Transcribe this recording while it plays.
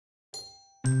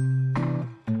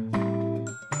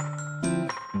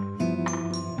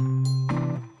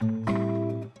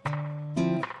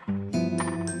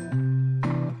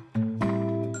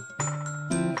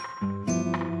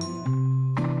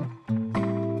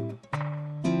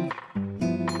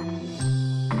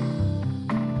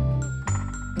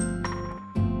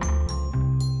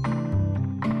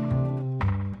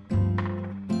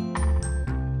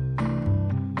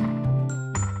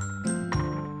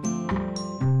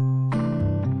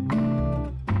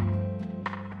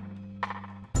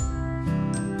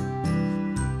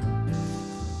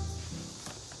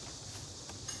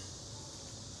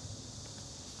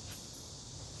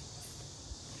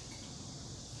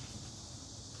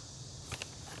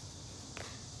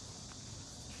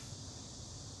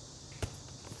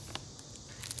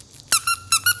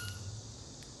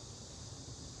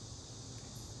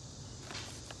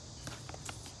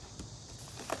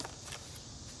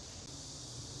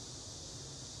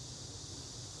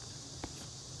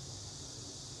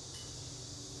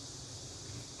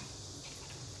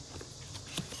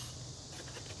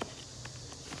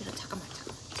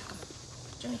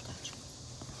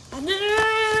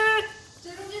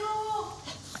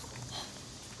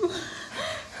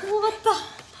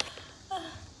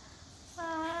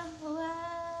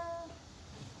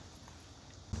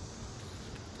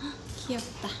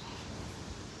귀엽다.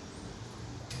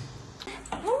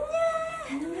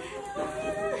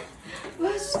 와,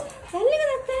 난리가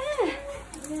났다.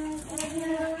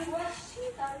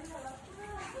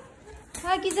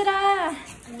 아기들아. 와,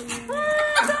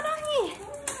 사랑이.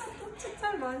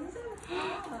 진짜 많이 살았다.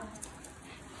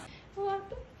 우와,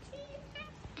 또치.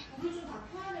 우리 좀 다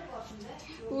펴야 될 것 같은데?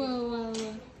 우와.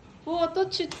 우와,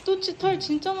 또치 털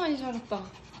진짜 많이 자랐다.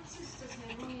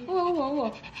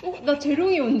 우와. 나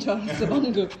재롱이 온 줄 알았어,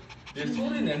 방금. 얘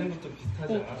소리 내는 것도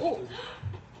비슷하지 않아?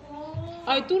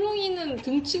 아니, 또롱이는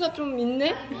등치가 좀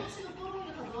있네? 등치가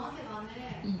또롱이가 다 너한테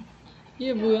가네. 응.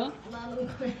 얘 뭐야?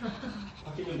 나는 거야.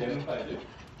 바퀴도 내는 거야, 이제?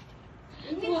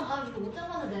 이미 나가지고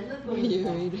오자마자 내는 거야. 왜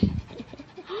이래?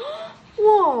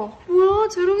 우와, 뭐야?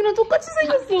 재롱이랑 똑같이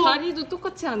생겼어. 다리도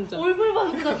똑같이 앉아. 얼굴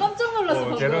봤는데 나 깜짝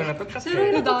놀랐어. 재롱이랑 똑같아.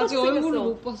 재롱이랑 나 아직 얼굴을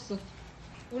못 봤어.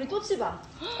 우리 또치 봐.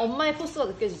 엄마의 포스가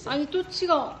느껴지지? 아니,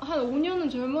 또치가 한 5년은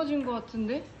젊어진 것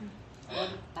같은데?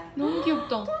 너무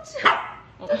귀엽다. 또치.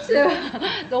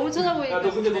 너무 쳐다보니까. 야, 너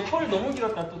근데 너 털이 너무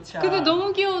길었다, 또치야. 근데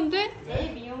너무 귀여운데?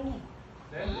 제일 미용이.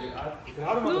 네? 그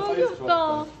하루만 더 너무 사이즈 귀엽다.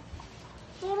 좋았다.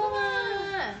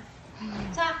 또롱아.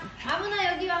 자,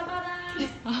 아무나 여기 와봐라.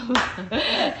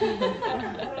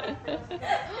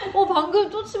 방금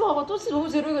또치 봐봐. 또치 너무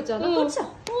재롱이 같지 않아? 또치야.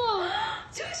 우와.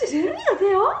 또치 재롱이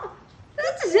같아요?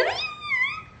 또치 재롱이.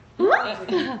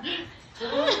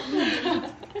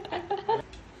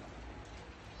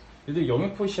 얘들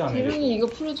영역포시하네. 재롱이 이거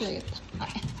풀어줘야겠다.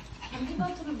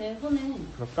 단지반처럼 내 손에.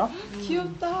 그럴까?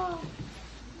 귀엽다.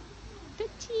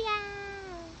 또치야.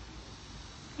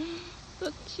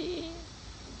 또치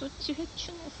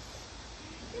회춘했어.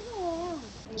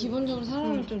 기본적으로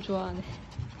사람을 좀 좋아하네.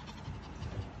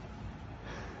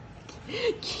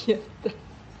 귀엽다.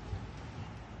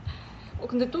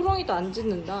 근데 또롱이도 안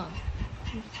짖는다.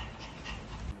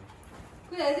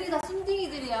 그 애들이 다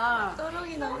순딩이들이야.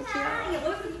 또롱이 너무 귀여워.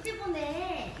 얼굴 이제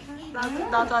보네.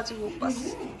 나도 아직 못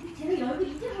봤어. 쟤는 얼굴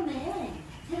이제 보네.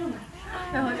 재롱아.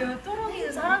 야,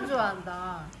 또롱이는 사람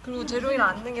좋아한다. 그리고 재롱이랑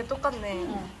앉는 게 똑같네.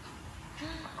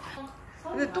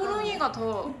 근데 또롱이가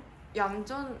더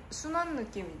순한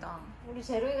느낌이다. 우리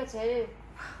재롱이가 제일.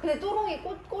 근데 또롱이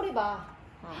꼬리 봐.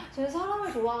 쟤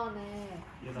사람을 좋아하네.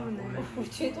 우리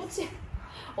뒤에 또치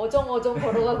어정어정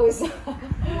걸어가고 있어.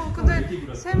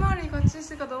 근데 세 마리 같이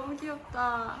있으니까 너무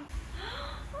귀엽다.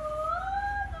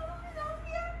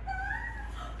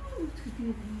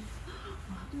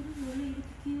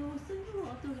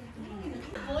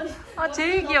 아,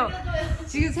 제일 귀여워.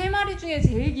 지금 세 마리 중에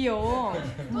제일 귀여워.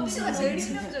 또치가 제일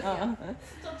치명적이야.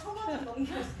 진짜 초반에 너무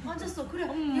귀여웠어. 앉았어. 그래.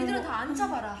 얘들아 다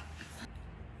앉아봐라.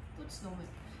 또치 너무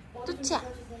예뻐. 또치야.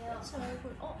 또치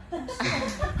얼굴.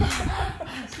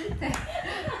 싫대.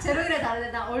 재롱이랑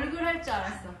다른데 나 얼굴 할 줄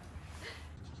알았어.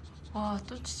 와,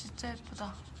 또치 진짜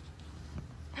예쁘다.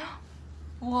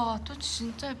 우와, 또치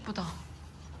진짜 예쁘다.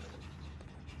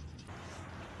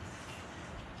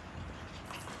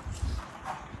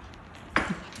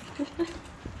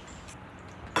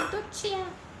 또치야.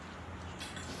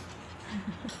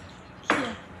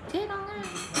 귀여워. 재롱아.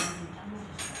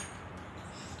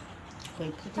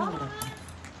 거의 푸딩이라.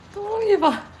 또롱이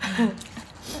봐.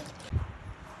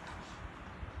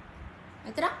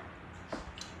 얘들아?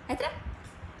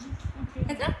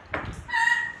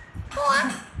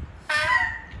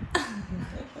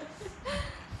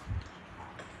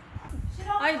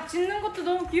 아니, 짖는 것도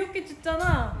너무 귀엽게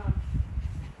짖잖아.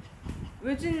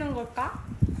 왜 짖는 걸까?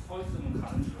 서 있으면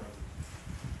가는 줄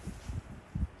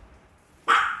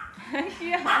알고.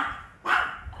 귀여워.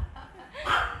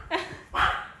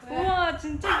 우와,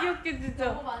 진짜 귀엽게 짖어.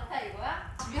 너무 많다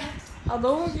이거야? 아,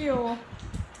 너무 귀여워.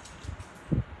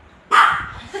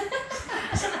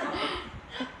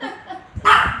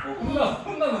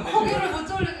 혼나는데. 고개를 못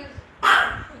돌리게.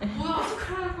 뭐야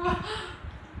어떡하라고.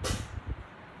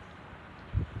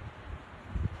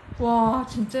 와,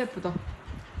 진짜 예쁘다.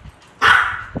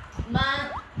 엄마.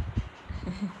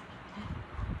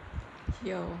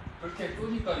 귀여워. 그렇게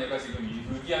끄니까 얘가 지금 이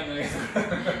불기양양에서.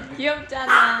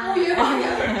 귀엽잖아. 얘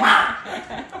봐.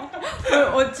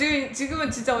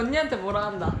 지금은 진짜 언니한테 뭐라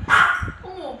한다.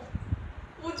 어머.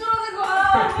 뭐 저러는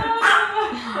거야?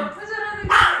 뭐 저러는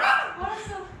거야?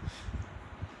 알았어.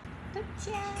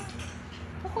 또치야.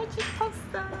 보고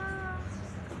싶었어.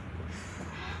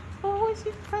 보고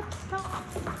싶었어.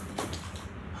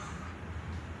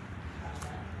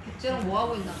 쟤랑 뭐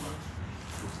하고 있나 봐.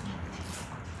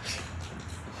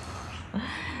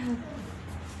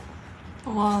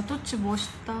 와, 또치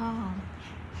멋있다.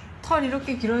 털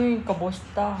이렇게 길어지니까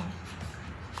멋있다.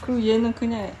 그리고 얘는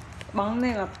그냥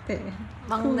막내 같아.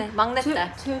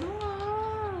 막내딸. 재롱아.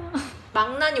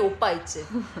 망나니 오빠 있지?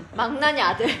 망나니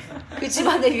아들. 그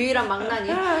집안의 유일한 망나니.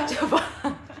 저봐.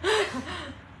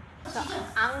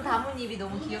 앙 담은 입이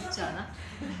너무 귀엽지 않아?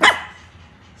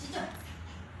 진짜.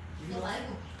 이거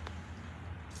말고.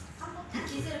 한번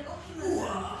기세를 꺾이면.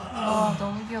 와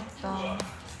너무 귀엽다.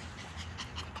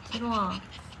 재롱아.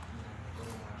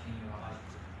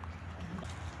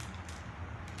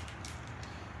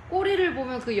 꼬리를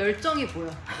보면 그 열정이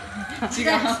보여.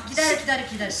 지금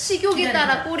기다려. 식욕에 기다려.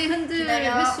 따라 꼬리 흔들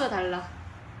기다려. 횟수가 달라.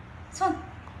 손.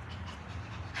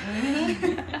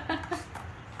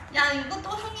 야 이거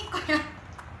또롱이 거야.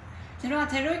 재롱아,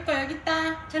 재롱이 거 여기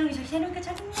있다. 재롱이 거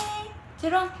찾았네.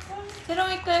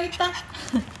 재롱이 거 여기 있다.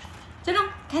 재롱,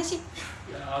 간식.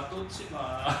 야, 또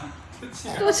치마.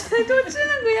 또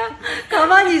치는 그냥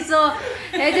가만히 있어.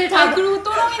 애들 다 그리고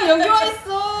또롱이는 여기 와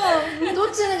있어.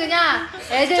 또 치는 그냥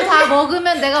애들 다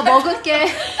먹으면 내가 먹을게.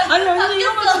 아니, 언니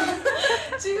이거 봐.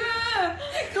 지금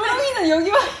또롱이는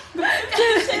여기 와 있고,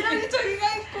 재롱이 저기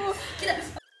가 있고. 기다려.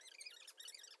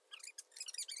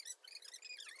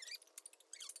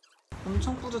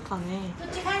 엄청 뿌듯하네.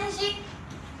 솔직 한식.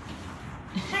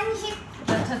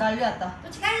 저 난리 났다.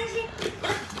 솔직 한식.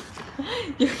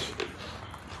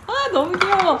 아, 너무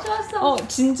귀여워. 좋았어.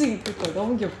 진즉 이쁠 거야.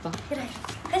 너무 귀엽다. 그래.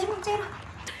 한식 먹자 이리 와.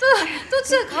 또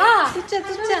치 가. 뚜치야.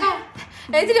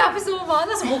 애들이 앞에서 너무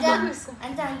많아서 못 가고 있어.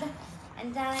 앉아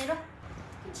이리 와.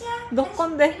 끝이야. 너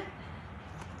건데.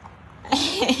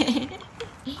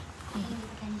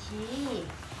 간식.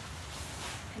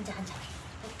 앉아.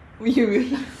 우유 왜?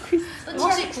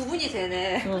 혹시 구분이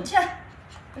되네. 끝이야.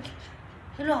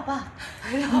 일로 와봐.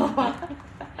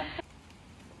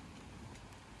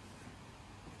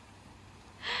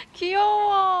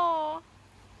 귀여워.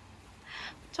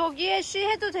 저기에 씨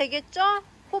해도 되겠죠?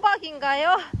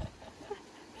 호박인가요?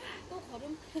 또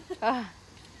걸음. 아.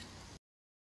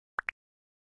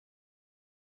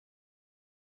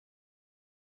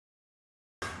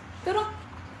 들어.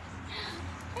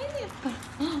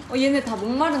 얘네 다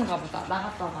목마른가 보다.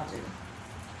 나갔다 와가지고.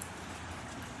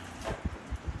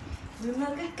 물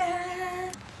먹을까?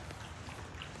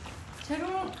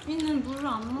 재롱이는 물을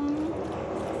안 먹는.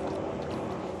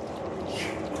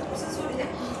 무슨 소리야?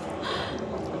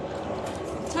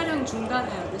 촬영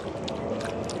중단해야 돼.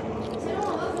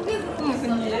 재롱아 왜 거기에 그러고 있어?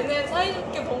 근데 얘네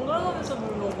사이좋게 번갈아가면서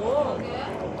물 먹어.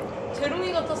 그게?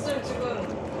 재롱이 같았어요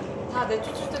지금. 다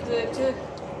내쫓을 때도 쟤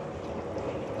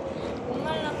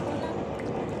목말랐구나.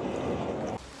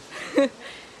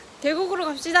 계곡으로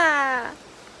갑시다.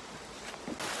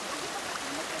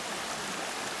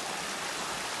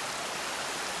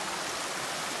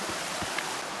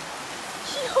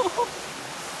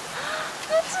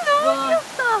 토치 너무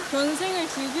귀엽다. 견생을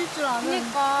즐길 줄 아는.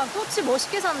 그러니까 토치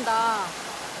멋있게 산다.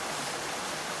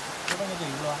 소랑이도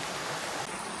일로 와.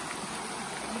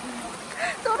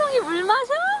 또롱이 물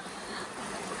마셔?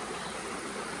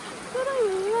 또롱이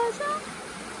물 마셔?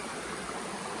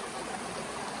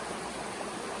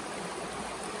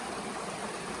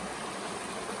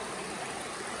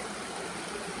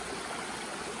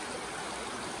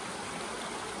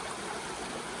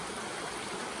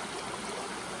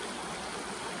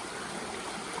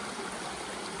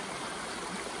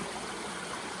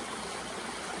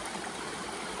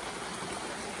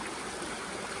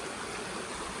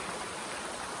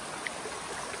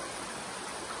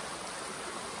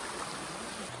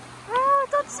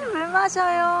 토치 물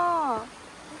마셔요.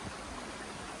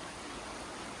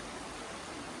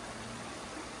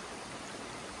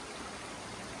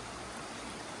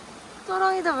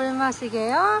 또롱이도 물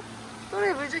마시게요?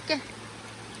 또롱이 물 줄게.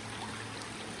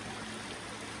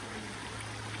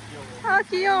 아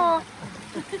귀여워.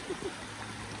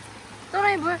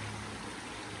 또롱이 물.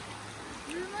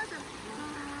 물 마셔.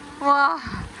 와,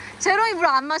 재롱이 물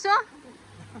안 마셔?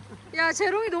 야,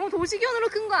 재롱이 너무 도시견으로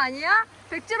큰 거 아니야?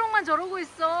 백재롱만 저러고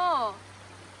있어.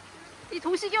 이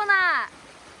도시견아.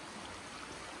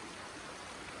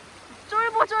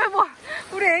 쫄보.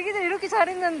 우리 애기들 이렇게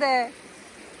잘했는데.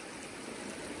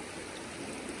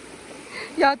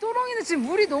 야, 또롱이는 지금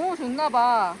물이 너무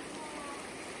좋나봐.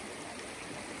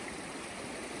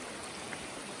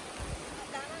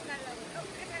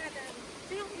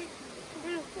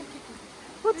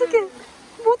 어떡해.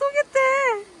 못 오겠대.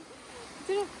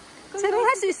 재롱이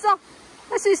할 수 있어.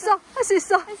 할 수 있어. 할 수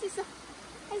있어. 할 수 있어.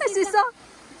 할 수 있어.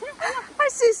 할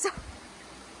수 있어.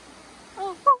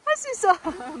 할 수 있어.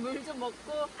 물 좀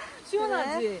먹고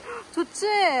시원하지? 그래. 좋지?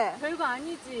 별거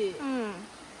아니지? 응.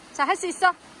 자, 할 수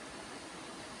있어.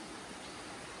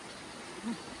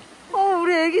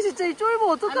 우리 애기 진짜 이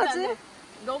쫄보 어떡하지? 안 돼.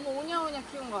 너무 오냐오냐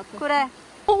키운 것 같아. 그래.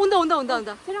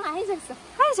 온다. 재롱아 해줬어.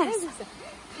 아이, 잘했어.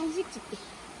 간식 줄게.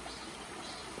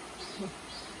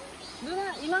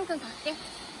 누나 이만큼 갈게.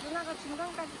 누나가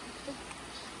중간까지 갈게.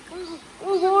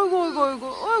 어이구.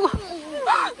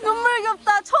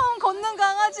 눈물겹다. 처음 걷는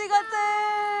강아지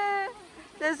같아.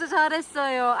 됐어,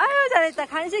 잘했어요. 아유, 잘했다.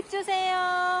 간식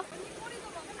주세요.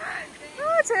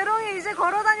 아, 재롱이 이제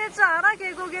걸어 다닐 줄 알아,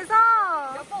 계곡에서?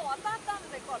 몇 번 왔다 갔다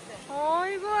하면 될 것 같아.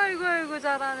 어이구,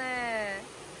 잘하네.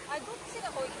 아니, 토치가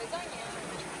거의 대장이야.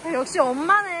 아, 역시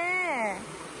엄마네.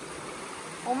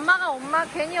 엄마,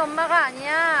 괜히 엄마가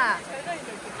아니야. 대장이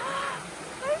될게.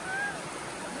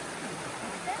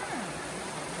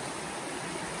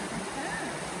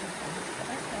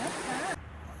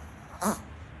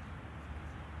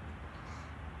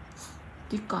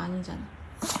 네 거 아니잖아.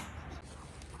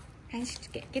 간식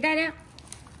줄게. 기다려.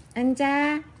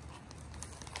 앉아.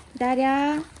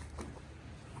 기다려.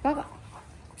 먹어.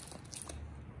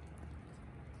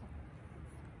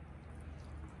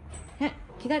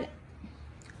 기다려.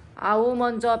 아우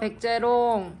먼저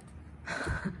백재롱.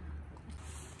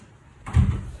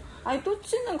 아니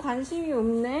또치는 관심이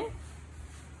없네.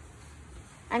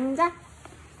 앉아.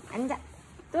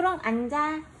 뚜렁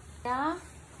앉아.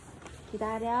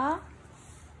 기다려.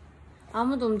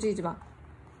 아무도 움직이지 마.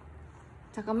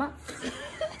 잠깐만.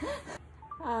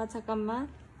 아 잠깐만.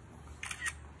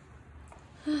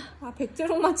 아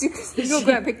백재롱만 찍고 있어. 이거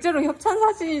그냥 백재롱 협찬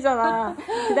사진이잖아.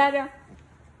 기다려.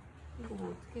 이거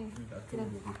뭐 어떻게 해? 기다려.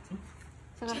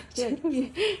 잠깐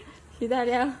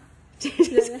기다려.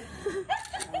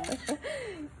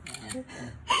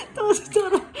 또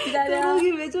저러. 기다려.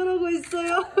 재롱이 왜 저러고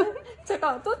있어요?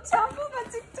 잠깐 또치 한 번만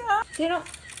찍자. 재롱.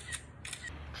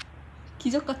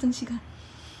 기적 같은 시간.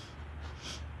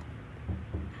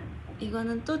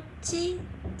 이거는 또치,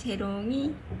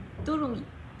 재롱이, 또롱이.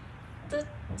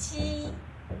 또치,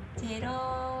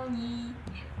 재롱이,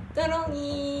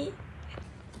 또롱이.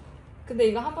 근데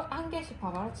이거 한 개씩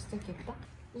봐봐라. 진짜 귀엽다.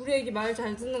 우리 애기 말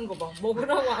잘 듣는 거 봐.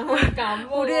 먹으라고 안 하니까 안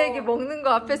먹어. 우리 애기 먹는 거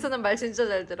앞에서는 말 진짜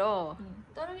잘 들어.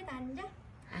 또롱이도 앉아.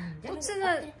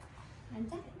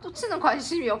 또치는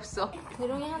관심이 없어.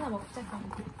 재롱이 하나 먹자.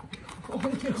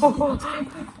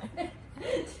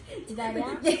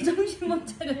 기다려. 얘 정신 못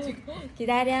차려 지금.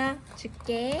 기다려.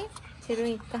 줄게.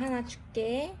 재롱이 거 하나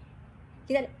줄게.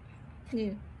 기다려.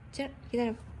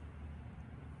 기다려.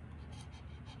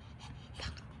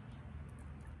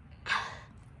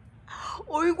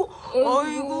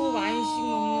 어이구, 많이씩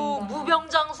먹는다.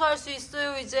 무병장수 할 수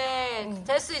있어요 이제.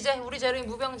 됐어 이제 우리 재롱이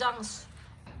무병장수.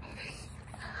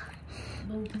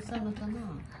 너무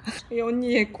비싸졌잖아. 이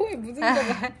언니 얘 코에 묻은 거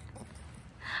봐.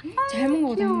 잘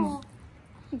먹어, 잘 먹어.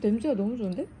 냄새가 너무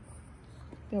좋은데?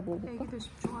 내가 먹어볼까? 애기들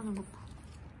집중하는 것 봐.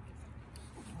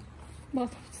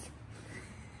 맛없어.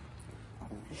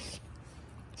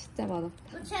 진짜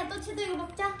맛없다. 또치도 이거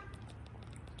먹자.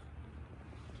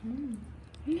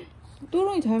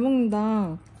 또롱이 잘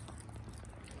먹는다.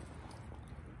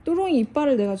 또롱이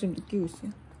이빨을 내가 지금 느끼고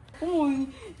있어요. 어머,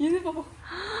 얘네 봐봐.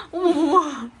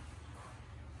 어머.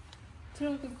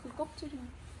 들어가 그 껍질이야.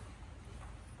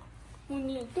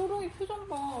 언니, 또롱이 표정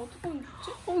봐. 어떻게 하면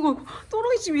좋지? 어이구,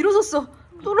 또롱이 지금 일어섰어.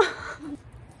 또롱.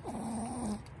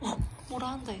 뭐라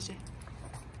한다 이제.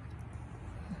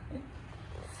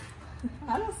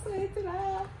 알았어,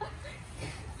 얘들아.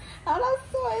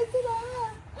 알았어, 얘들아.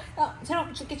 야,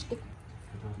 쟤랑 줄게.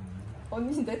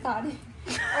 언니, 내 다리.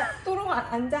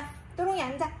 또롱아, 앉아. 또롱이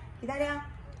앉아. 기다려.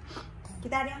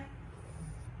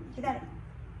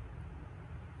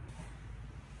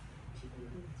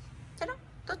 재롱,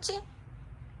 또치.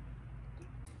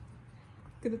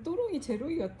 근데 또롱이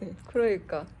재롱이 같아.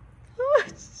 그러니까.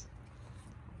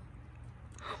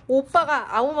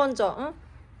 오빠가 아우 먼저. 응?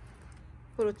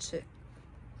 그렇지.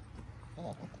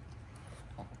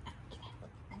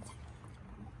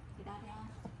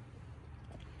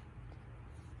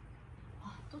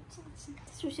 또치는 진짜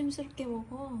조심스럽게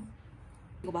먹어.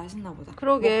 이거 맛있나 보다.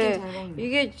 그러게. 먹긴 잘 먹네.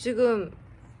 이게 지금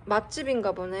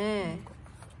맛집인가 보네.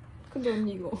 근데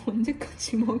언니 이거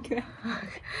언제까지 먹여야?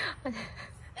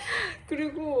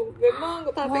 그리고 웬만한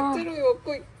거 다 와. 백지롱이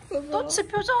먹고 있어서. 또치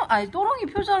표정, 아니 또롱이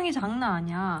표정이 장난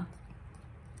아니야.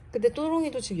 근데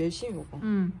또롱이도 지금 열심히 먹어.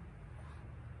 응.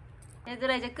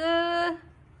 얘들아 이제 끝.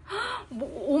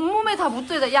 온몸에 다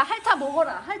묻어있다. 야 핥아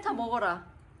먹어라.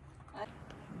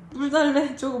 물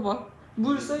달래. 저거 봐.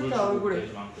 물 쏠까 얼굴에.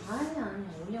 아니야.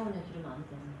 오냐오냐 기르면 안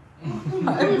돼.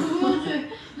 먹어야지.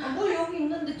 물 여기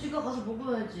있는데 지가 가서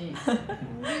먹어야지.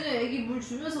 우리는 애기 물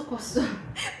주면서 컸어.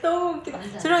 너무 웃기다.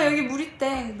 앉아. 쟤랑 여기 물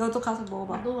있대. 너도 가서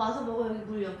먹어봐. 너 와서 먹어. 여기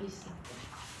물 여기 있어.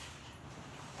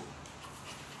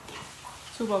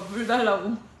 줘봐. 물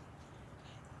달라고.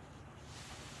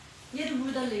 얘도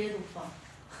물 달래. 얘도 오빠.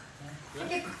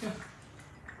 이렇게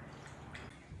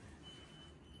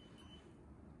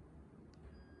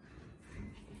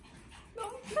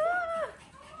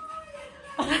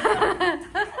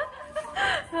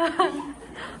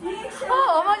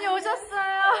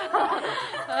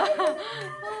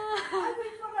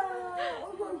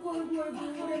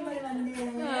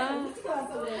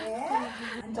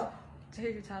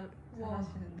제일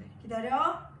잘하시는데.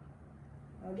 기다려.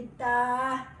 여기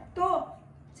있다. 또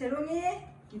재롱이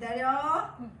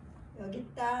기다려. 여기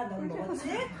있다. 넌 뭐지?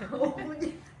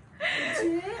 어머니.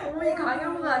 그렇지. 어머니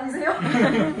강영우가 아니세요?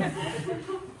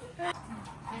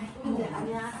 이제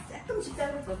아니야. 조금씩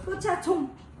자르고. 또치야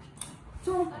종.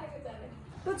 종.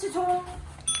 또치 종.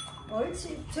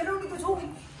 옳지. 재롱이도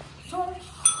종. 종.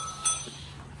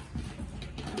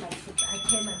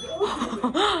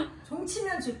 종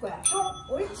치면 줄 거야. 종.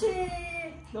 옳지.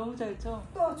 너무 잘 쳐.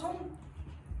 또 종.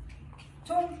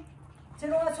 종.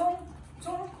 재롱아 종.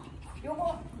 종.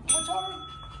 요거 종.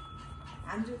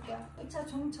 안 줄 거야. 자,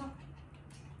 종 쳐.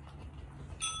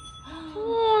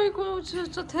 이거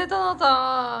진짜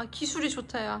대단하다. 기술이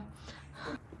좋다, 야.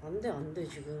 안 돼,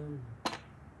 지금.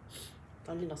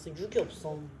 난리 났어. 6이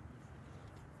없어.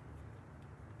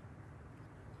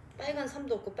 빨간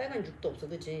 3도 없고 빨간 6도 없어,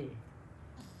 그치?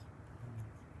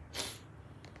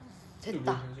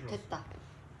 됐다. 됐다.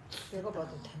 내가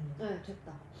봐도 됐네. 네,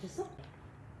 됐다. 됐어?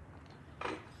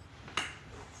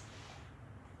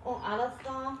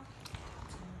 알았어.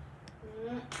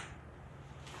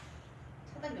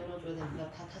 차단 열어줘야 된다.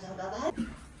 다 해.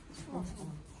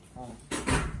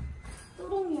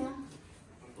 또롱이야.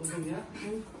 또롱이야?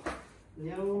 응.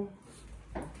 안녕.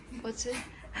 뭐지?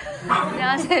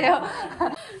 안녕하세요.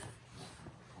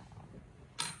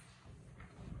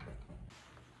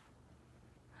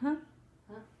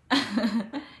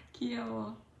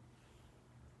 귀여워.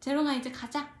 재롱아 이제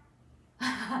가자.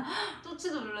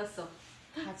 또치도 놀랐어.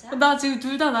 가자. 나 지금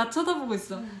둘 다 나 쳐다보고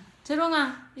있어.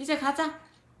 재롱아 이제 가자.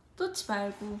 또치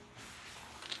말고.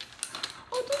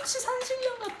 또치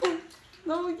산신령 같아.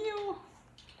 너무 귀여워.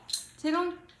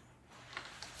 재롱